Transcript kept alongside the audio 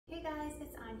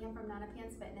Anya from Nana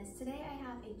Pants Fitness. Today I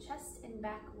have a chest and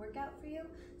back workout for you.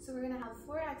 So we're going to have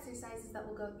 4 exercises that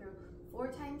we'll go through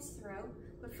 4 times through.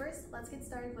 But first, let's get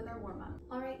started with our warm-up.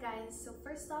 Alright guys, so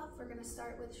first off, we're going to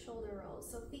start with shoulder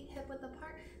rolls. So feet hip width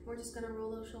apart, we're just going to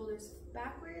roll those shoulders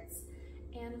backwards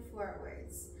and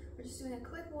forwards. We're just doing a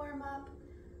quick warm-up.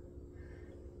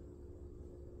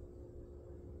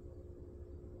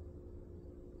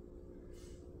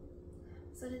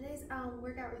 So today's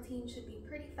workout routine should be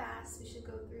pretty fast. We should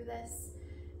go through this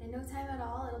in no time at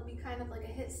all. It'll be kind of like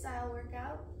a HIIT style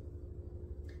workout.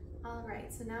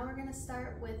 Alright, so now we're going to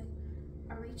start with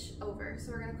a reach over.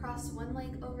 So we're going to cross one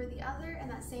leg over the other,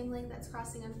 and that same leg that's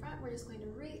crossing in front, we're just going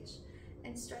to reach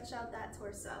and stretch out that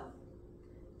torso.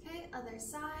 Okay, other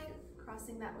side,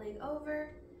 crossing that leg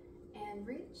over and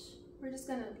reach. We're just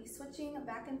going to be switching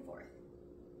back and forth.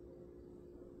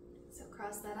 So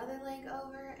cross that other leg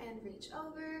over and reach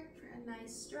over for a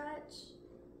nice stretch.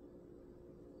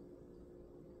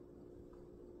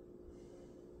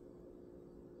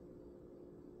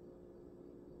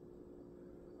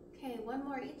 Okay, one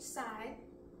more each side.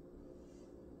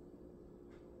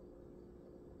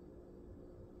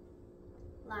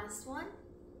 Last one.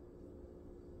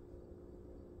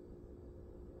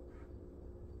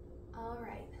 All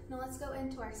right, now let's go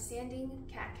into our standing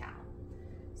cat-cow.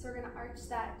 So we're going to arch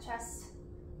that chest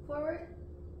forward,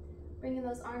 bringing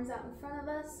those arms out in front of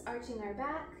us, arching our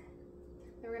back.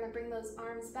 Then we're going to bring those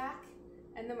arms back,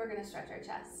 and then we're going to stretch our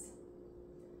chest.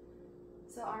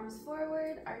 So arms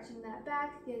forward, arching that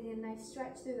back, getting a nice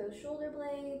stretch through those shoulder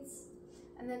blades,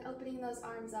 and then opening those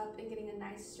arms up and getting a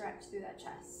nice stretch through that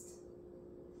chest.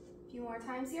 A few more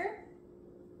times here.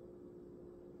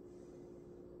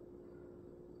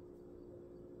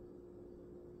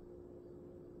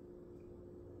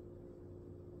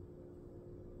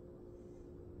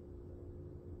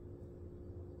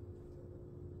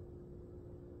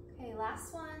 Okay,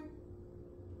 last one.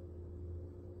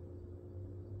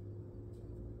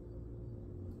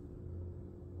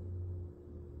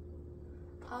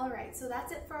 All right, so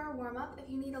that's it for our warm-up. If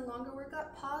you need a longer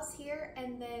workout, pause here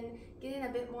and then get in a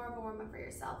bit more of a warm-up for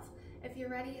yourself. If you're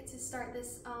ready to start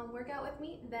this workout with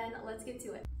me, then let's get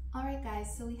to it. All right,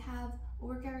 guys, so we have a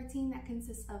workout routine that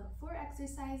consists of 4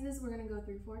 exercises. We're gonna go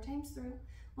through 4 times through.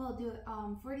 We'll do it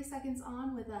 40 seconds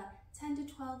on with a 10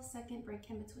 to 12 second break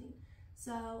in between.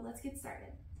 So let's get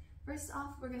started. First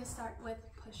off, we're going to start with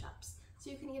push-ups. So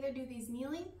you can either do these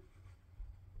kneeling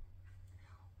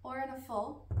or in a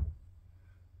full.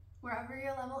 Wherever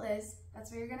your level is,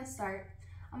 that's where you're going to start.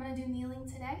 I'm going to do kneeling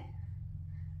today,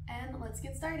 and let's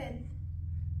get started.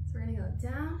 So we're going to go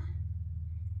down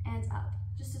and up,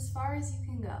 just as far as you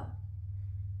can go.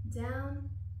 Down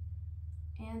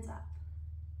and up.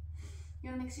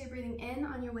 You want to make sure you're breathing in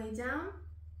on your way down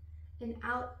and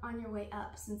out on your way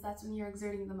up, since that's when you're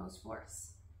exerting the most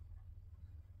force.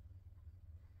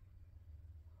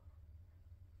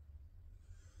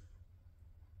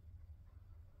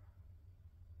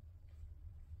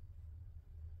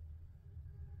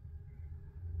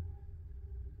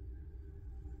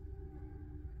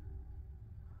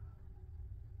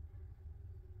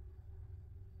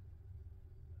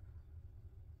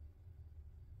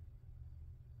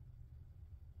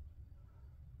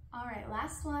 All right,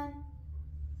 last one.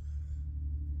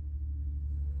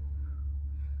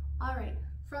 All right,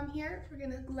 from here, we're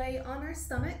gonna lay on our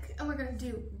stomach and we're gonna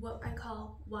do what I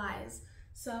call Y's.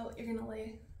 So you're gonna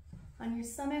lay on your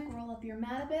stomach, roll up your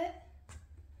mat a bit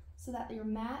so that your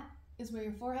mat is where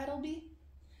your forehead will be.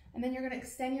 And then you're gonna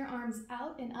extend your arms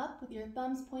out and up with your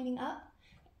thumbs pointing up.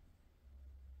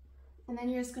 And then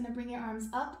you're just gonna bring your arms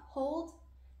up, hold,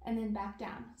 and then back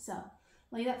down. So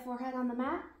lay that forehead on the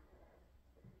mat,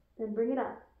 then bring it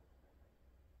up.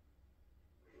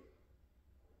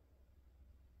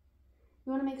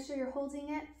 You want to make sure you're holding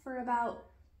it for about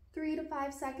 3 to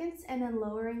 5 seconds and then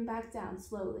lowering back down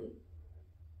slowly.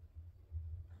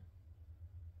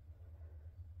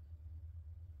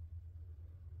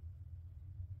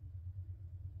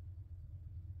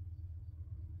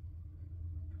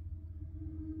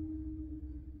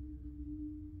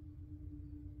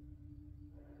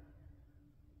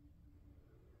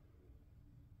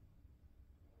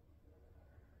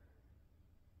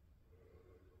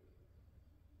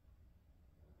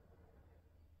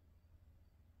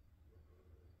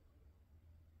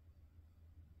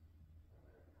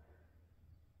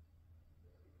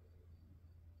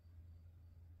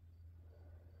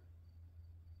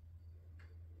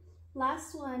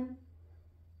 Last one.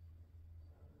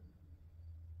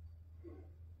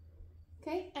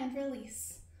 Okay, and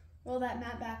release. Roll that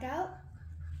mat back out.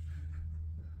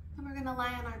 And we're gonna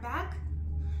lie on our back.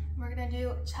 We're gonna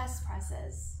do chest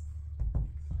presses.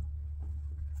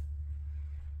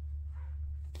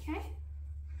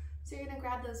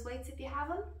 grab those weights if you have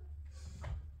them.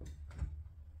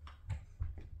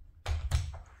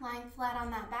 Lying flat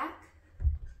on that back.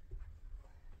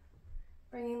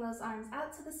 Bringing those arms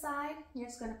out to the side. You're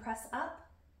just going to press up,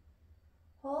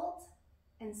 hold,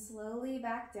 and slowly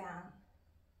back down.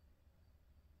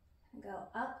 And go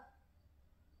up,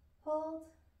 hold,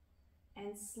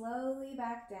 and slowly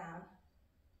back down.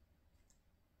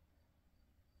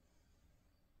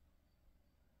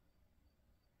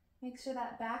 Make sure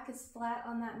that back is flat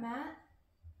on that mat.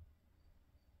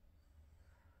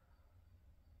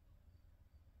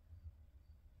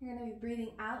 You're going to be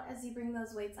breathing out as you bring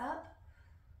those weights up,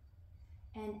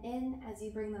 and in as you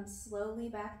bring them slowly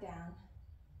back down.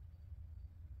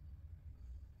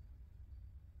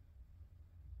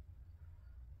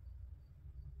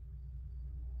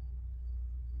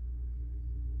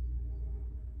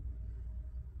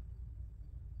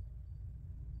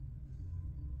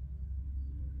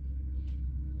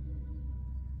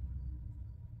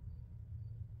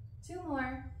 Two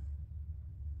more.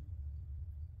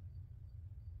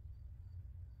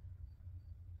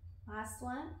 Last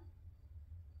one.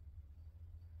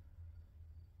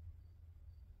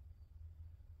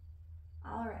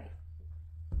 All right.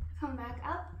 Come back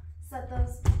up, set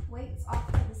those weights off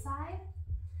to the side.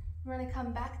 We're gonna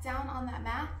come back down on that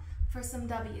mat for some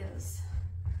W's.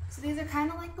 So these are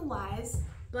kind of like the Y's,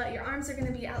 but your arms are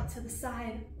gonna be out to the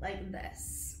side like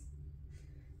this.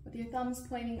 With your thumbs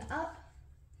pointing up,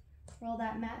 roll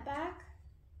that mat back.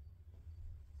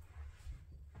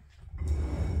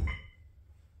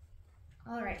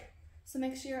 All right, so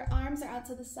make sure your arms are out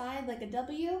to the side like a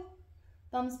W,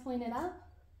 thumbs pointed up.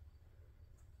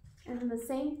 And then the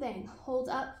same thing, hold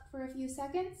up for a few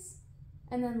seconds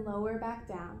and then lower back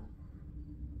down.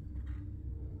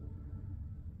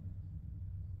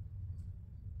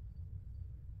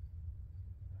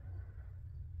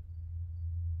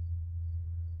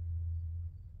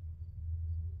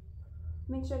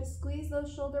 Make sure to squeeze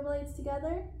those shoulder blades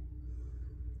together.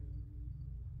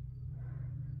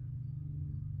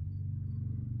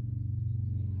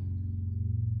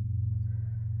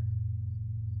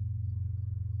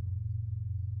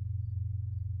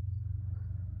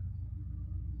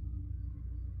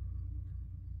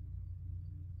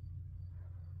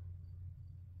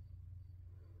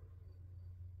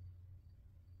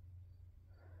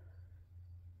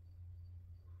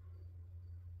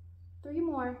 Three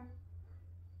more.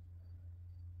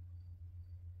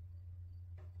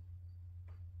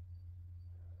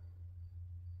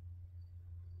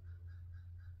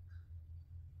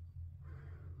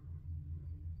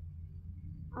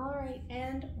 All right,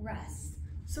 and rest.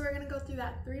 So we're gonna go through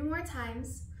that 3 more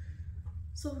times.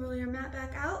 So roll your mat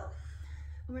back out.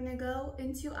 We're gonna go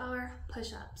into our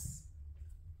push-ups.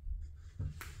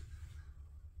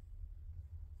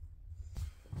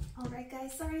 All right,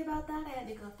 guys, sorry about that. I had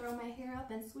to go throw my hair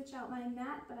up and switch out my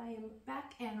mat, but I am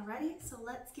back and ready. So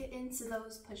let's get into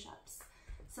those push-ups.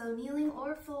 So kneeling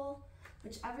or full,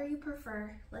 whichever you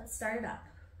prefer. Let's start it up.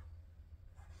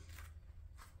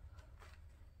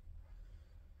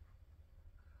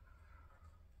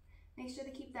 Make sure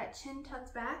to keep that chin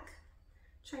tucked back.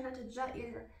 Try not to jut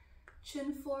your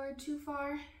chin forward too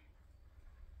far.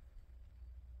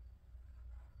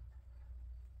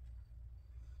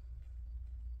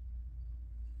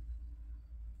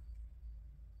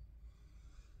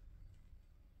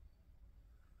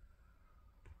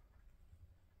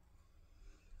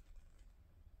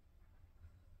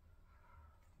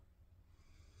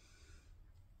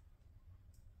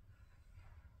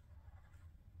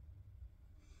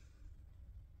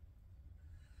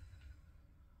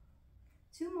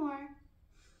 Two more.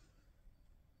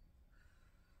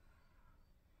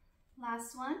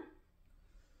 Last one.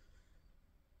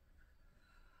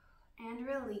 And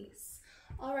release.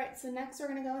 All right, so next we're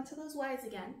gonna go into those Y's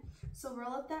again. So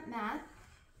roll up that mat.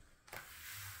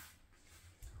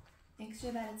 Make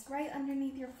sure that it's right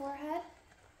underneath your forehead.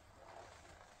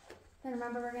 Then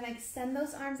remember, we're gonna extend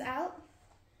those arms out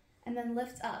and then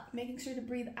lift up, making sure to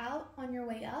breathe out on your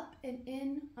way up and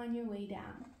in on your way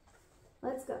down.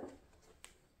 Let's go.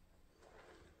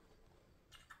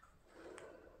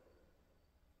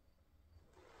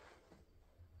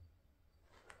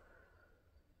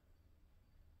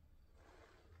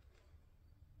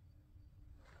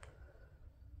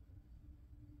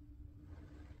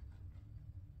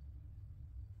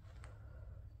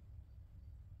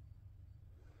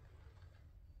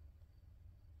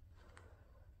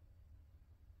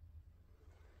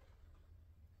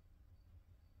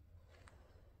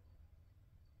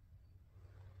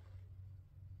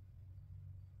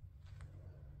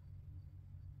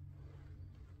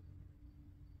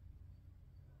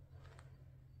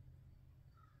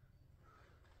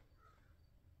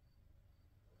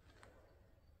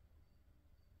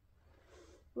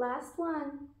 Last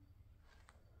one.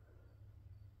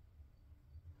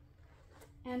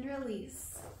 And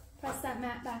release. Press that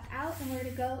mat back out, and we're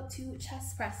gonna go to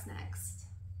chest press next.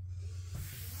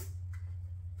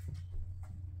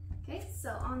 Okay, so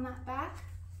on that back,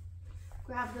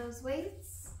 grab those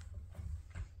weights.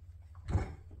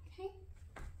 Okay.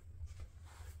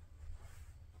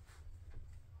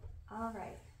 All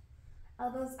right,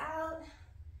 elbows out,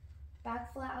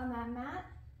 back flat on that mat.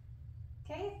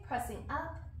 Okay, pressing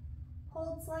up,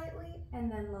 hold slightly,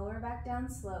 and then lower back down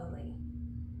slowly.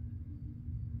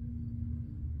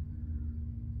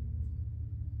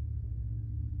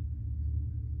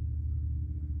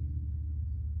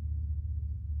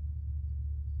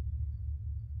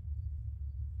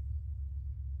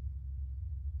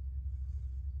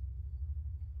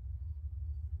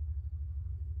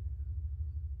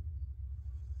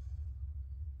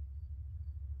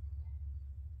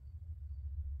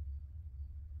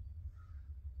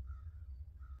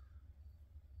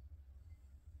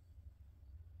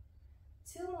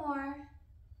 Two more.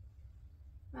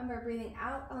 Remember, breathing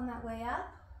out on that way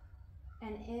up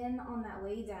and in on that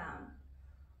way down.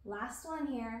 Last one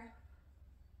here.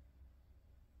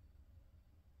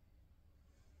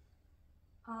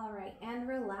 All right, and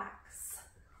relax.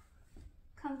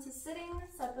 Come to sitting,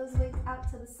 set those weights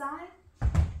out to the side.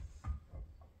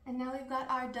 And now we've got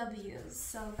our W's.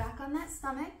 So back on that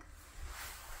stomach.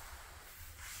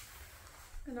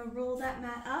 Gonna roll that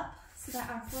mat up so that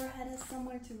our forehead is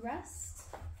somewhere to rest.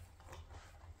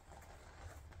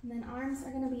 And then arms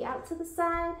are gonna be out to the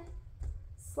side,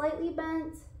 slightly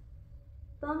bent,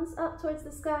 thumbs up towards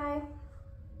the sky,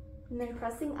 and then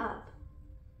pressing up.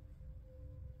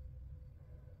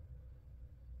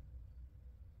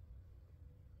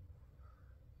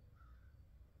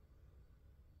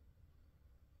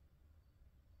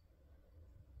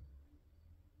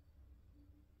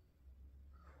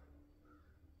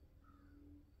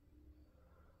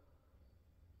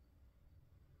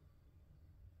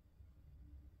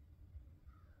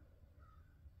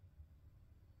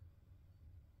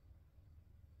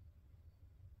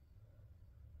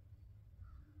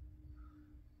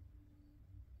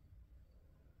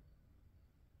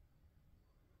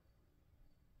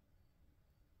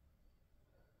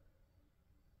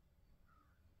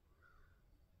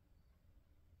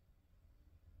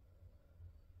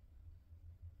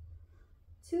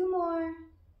 Two more.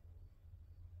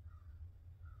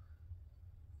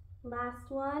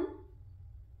 Last one.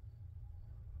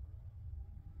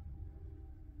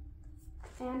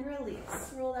 And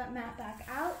release. Roll that mat back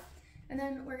out. And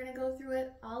then we're gonna go through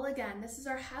it all again. This is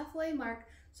our halfway mark,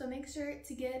 so make sure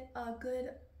to get a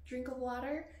good drink of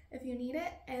water if you need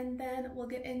it, and then we'll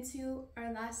get into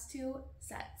our last two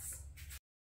sets.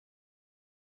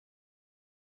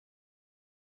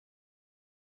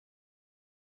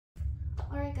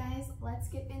 All right, guys, let's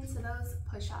get into those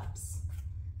push-ups.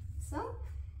 So,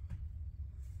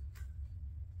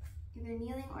 either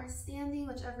kneeling or standing,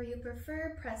 whichever you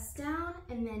prefer, press down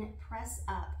and then press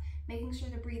up. Making sure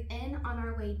to breathe in on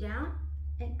our way down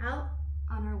and out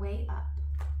on our way up.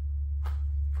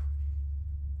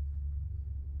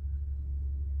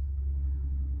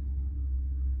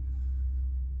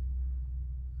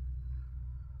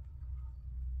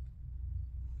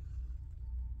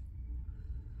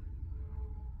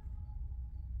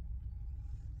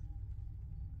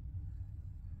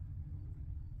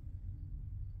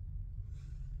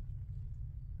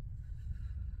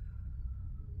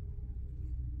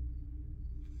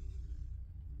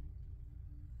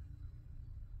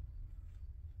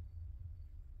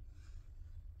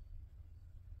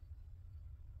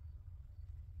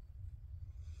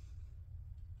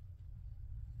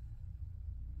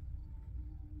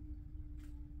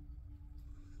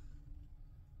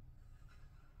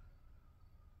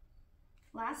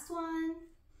 Last one.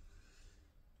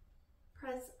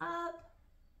 Press up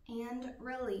and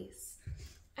release.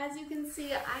 As you can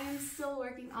see, I am still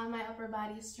working on my upper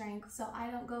body strength, so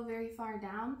I don't go very far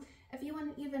down. If you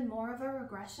want even more of a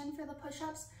regression for the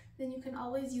push-ups, then you can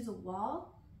always use a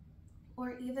wall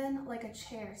or even like a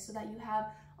chair so that you have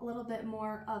a little bit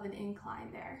more of an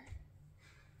incline there.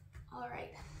 All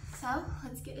right, so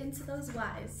let's get into those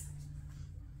Ys.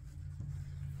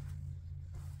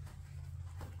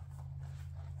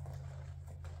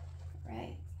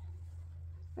 Right.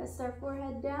 Rest our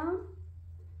forehead down.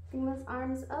 Bring those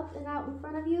arms up and out in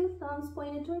front of you, thumbs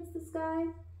pointed towards the sky.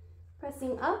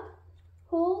 Pressing up,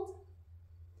 hold,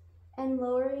 and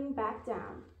lowering back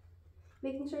down.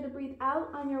 Making sure to breathe out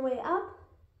on your way up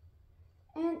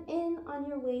and in on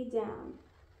your way down.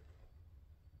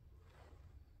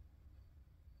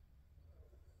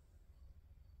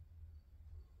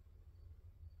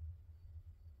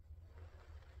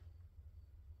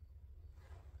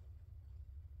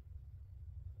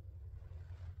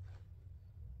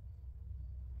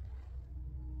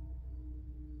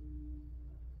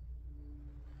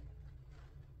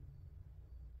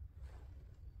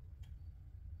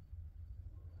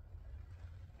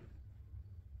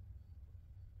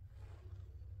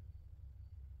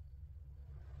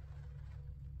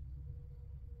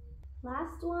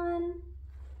 Last one.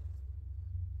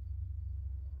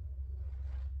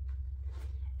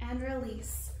 And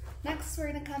release. Next, we're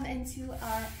gonna come into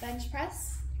our bench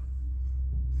press.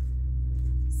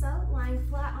 So, lying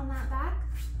flat on that back,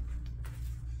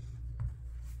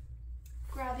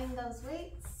 grabbing those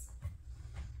weights.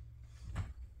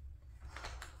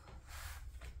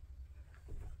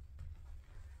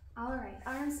 All right,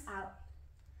 arms out.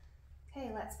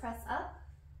 Okay, let's press up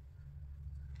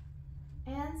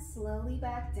and slowly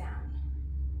back down.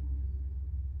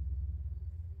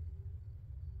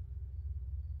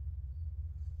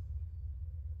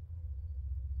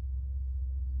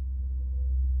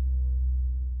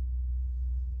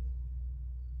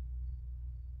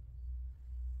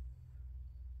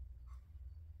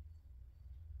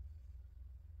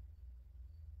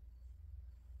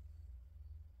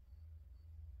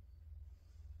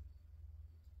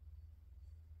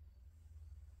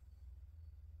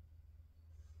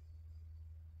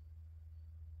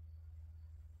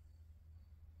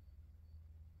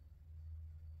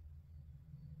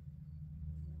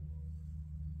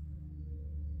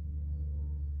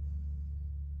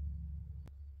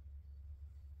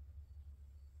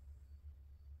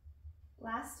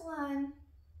 Last one.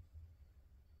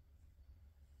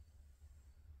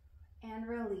 And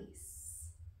release.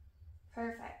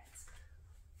 Perfect.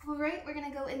 All right, we're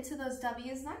gonna go into those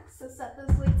W's next. So set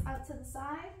those weights out to the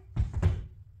side.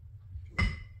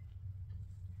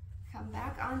 Come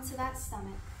back onto that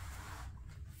stomach.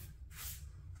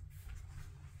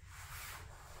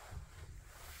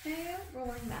 Okay,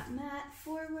 rolling that mat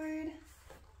forward.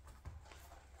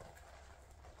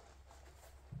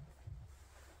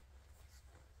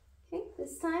 Okay,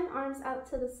 this time arms out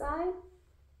to the side,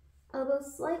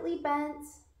 elbows slightly bent,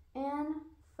 and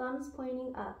thumbs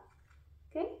pointing up.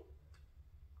 Okay,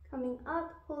 coming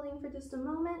up, holding for just a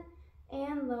moment,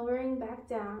 and lowering back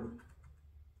down.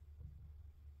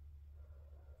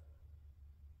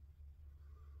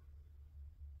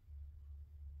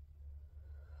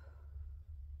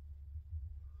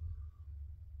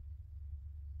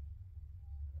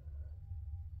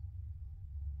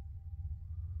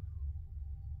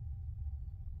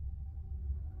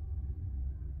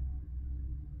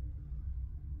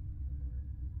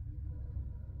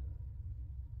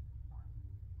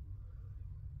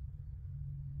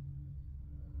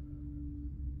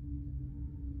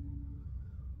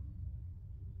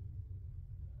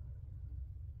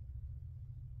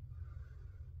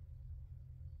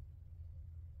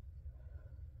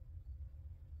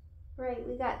 Right,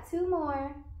 we got two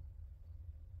more.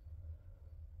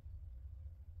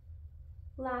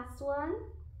 Last one.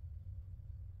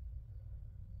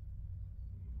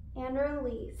 And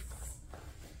release.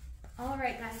 All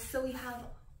right, guys, so we have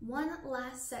one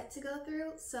last set to go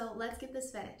through, so let's get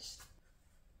this finished.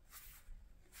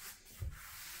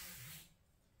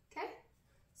 Okay,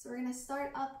 so we're gonna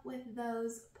start up with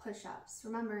those push-ups.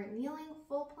 Remember, kneeling,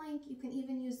 full plank, you can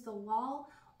even use the wall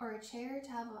or a chair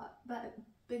to have a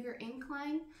bigger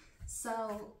incline.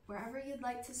 So wherever you'd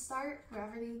like to start,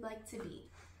 wherever you'd like to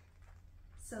be.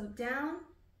 So down,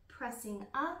 pressing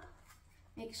up.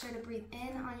 Make sure to breathe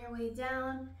in on your way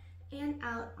down and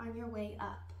out on your way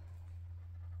up.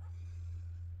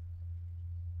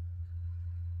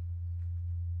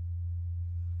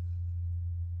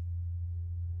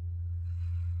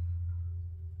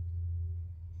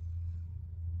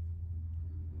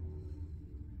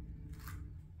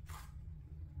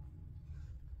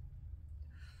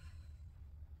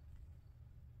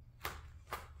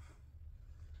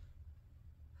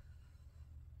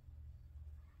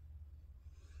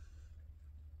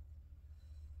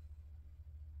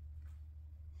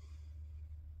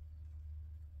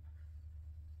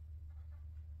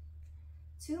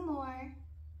 Two more.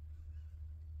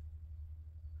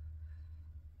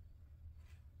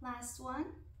 Last one.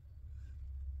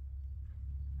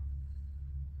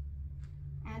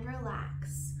 And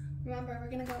relax. Remember,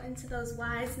 we're gonna go into those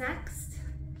Y's next.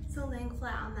 So laying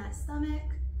flat on that stomach.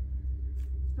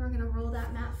 We're gonna roll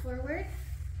that mat forward.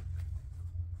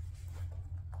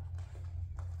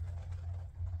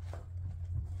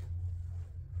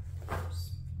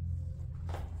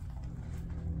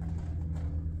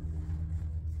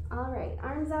 All right,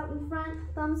 arms out in front,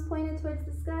 thumbs pointed towards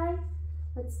the sky.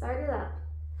 Let's start it up.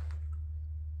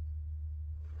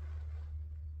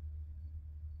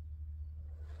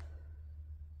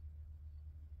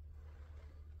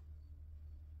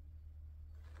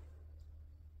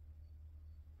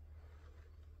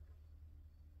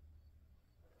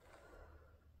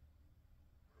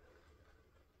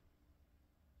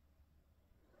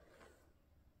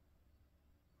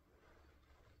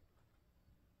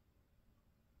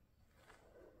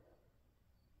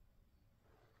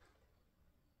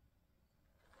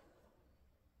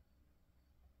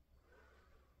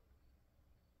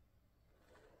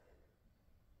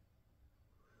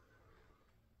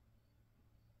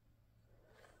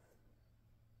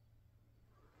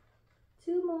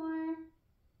 2 more.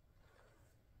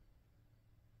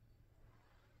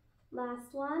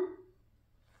 Last one.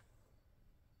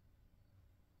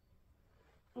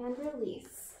 And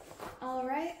release. All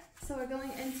right, so we're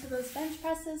going into those bench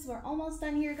presses. We're almost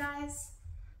done here, guys.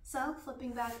 So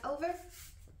flipping back over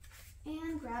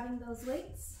and grabbing those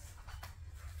weights.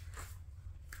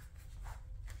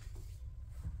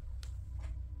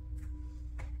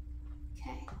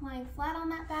 Okay, lying flat on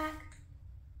that back.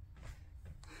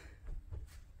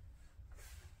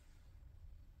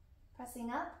 Pressing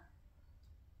up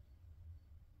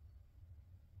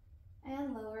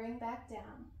and lowering back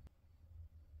down.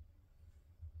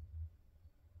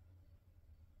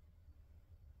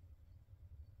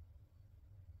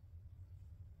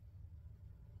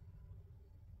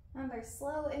 Remember,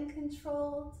 slow and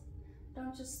controlled.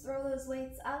 Don't just throw those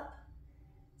weights up.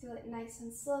 Do it nice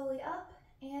and slowly up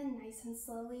and nice and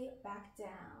slowly back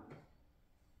down.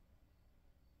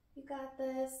 You got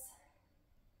this.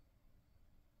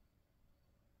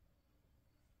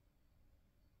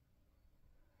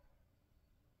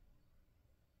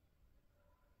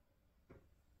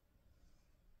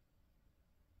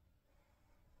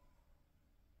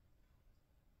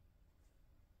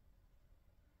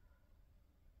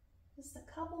 Just a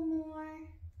couple more.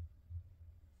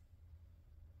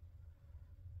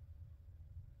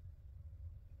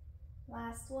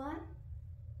 Last one.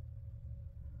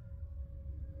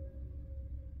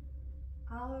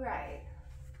 All right.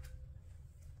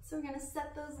 So we're gonna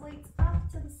set those weights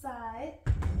off to the side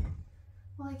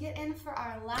while I get in for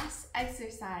our last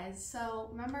exercise. So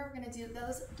remember, we're gonna do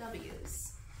those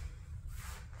W's.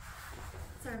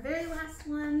 It's our very last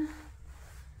one.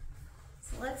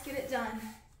 So let's get it done.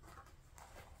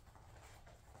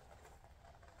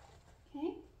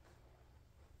 Okay.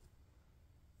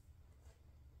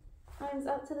 Arms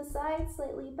out to the side,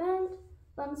 slightly bent,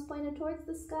 thumbs pointed towards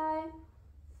the sky.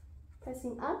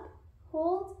 Pressing up,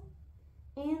 hold,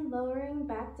 and lowering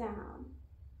back down.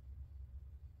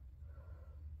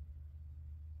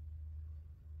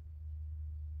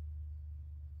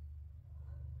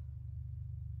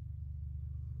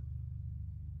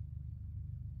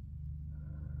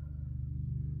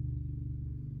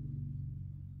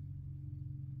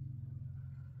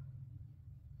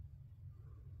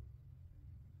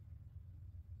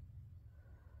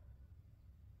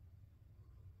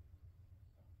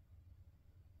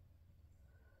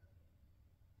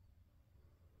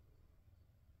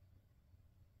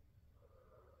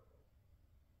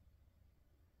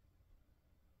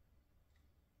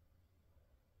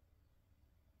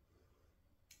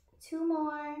 Two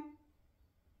more.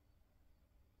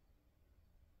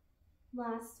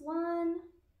 Last one.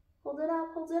 Hold it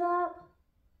up,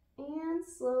 and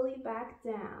slowly back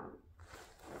down.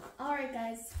 All right,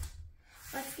 guys,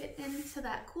 let's get into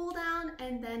that cool down,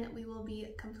 and then we will be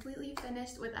completely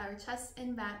finished with our chest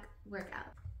and back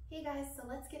workout. Hey guys, so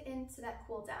let's get into that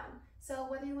cool down. So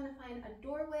whether you want to find a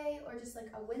doorway or just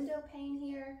like a window pane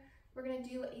here, we're going to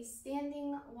do a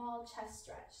standing wall chest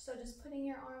stretch. So just putting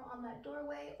your arm on that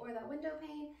doorway or that window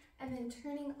pane and then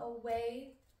turning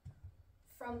away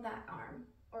from that arm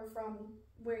or from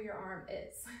where your arm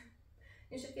is.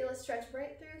 You should feel a stretch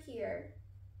right through here.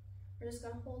 We're just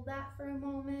going to hold that for a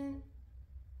moment.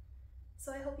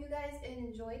 So I hope you guys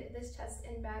enjoyed this chest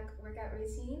and back workout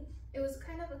routine. It was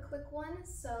kind of a quick one,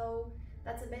 so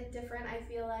that's a bit different, I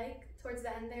feel like. Towards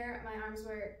the end there, my arms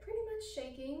were pretty much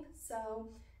shaking, so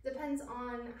depends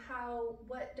on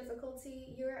what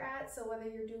difficulty you're at. So whether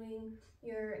you're doing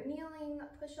your kneeling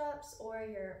push-ups or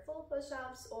your full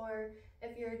push-ups, or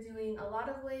if you're doing a lot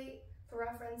of weight. For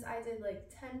reference, I did like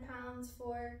 10 pounds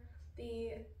for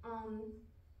the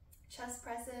chest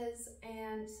presses,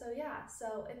 and so yeah,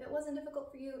 so if it wasn't difficult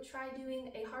for you, try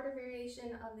doing a harder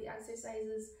variation of the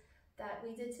exercises that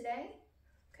we did today.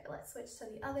 Okay, let's switch to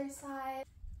the other side.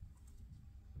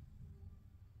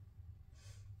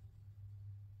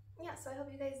 Yeah, so I hope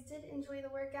you guys did enjoy the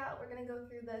workout. We're gonna go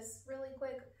through this really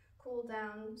quick cool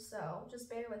down, so just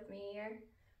bear with me here.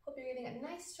 Hope you're getting a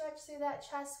nice stretch through that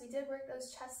chest. We did work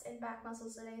those chest and back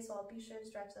muscles today, so I'll be sure to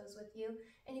stretch those with you.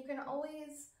 And you can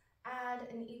always add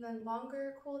an even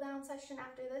longer cool down session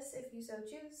after this if you so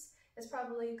choose. It's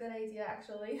probably a good idea,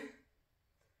 actually.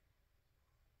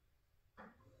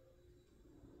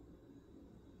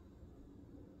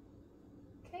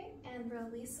 Okay, and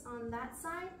release on that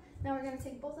side. Now we're going to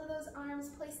take both of those arms,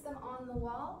 place them on the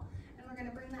wall, and we're going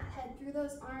to bring that head through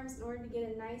those arms in order to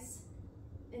get a nice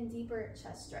and deeper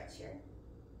chest stretch here.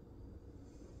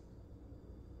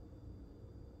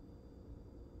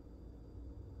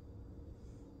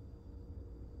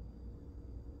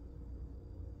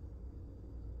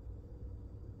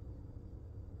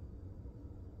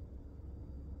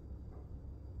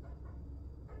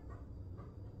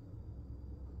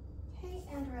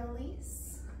 and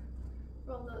release.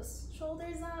 Roll those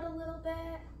shoulders out a little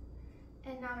bit.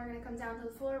 And now we're gonna come down to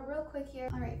the floor real quick here.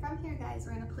 All right, from here, guys,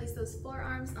 we're gonna place those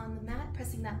forearms on the mat,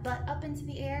 pressing that butt up into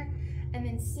the air, and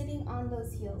then sitting on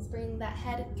those heels, bringing that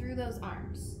head through those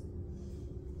arms.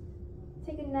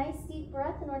 Take a nice deep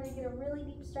breath in order to get a really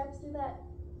deep stretch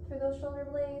through those shoulder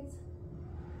blades.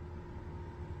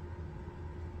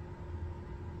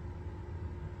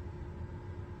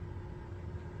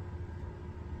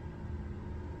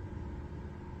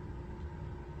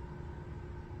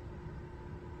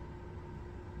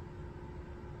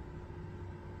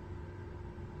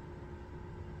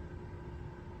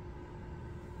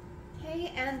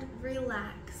 Okay, and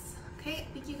relax. Okay,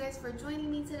 thank you guys for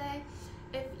joining me today.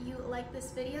 If you like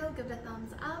this video, give it a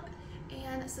thumbs up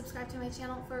and subscribe to my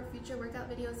channel for future workout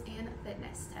videos and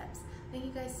fitness tips. Thank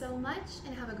you guys so much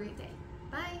and have a great day.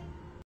 Bye.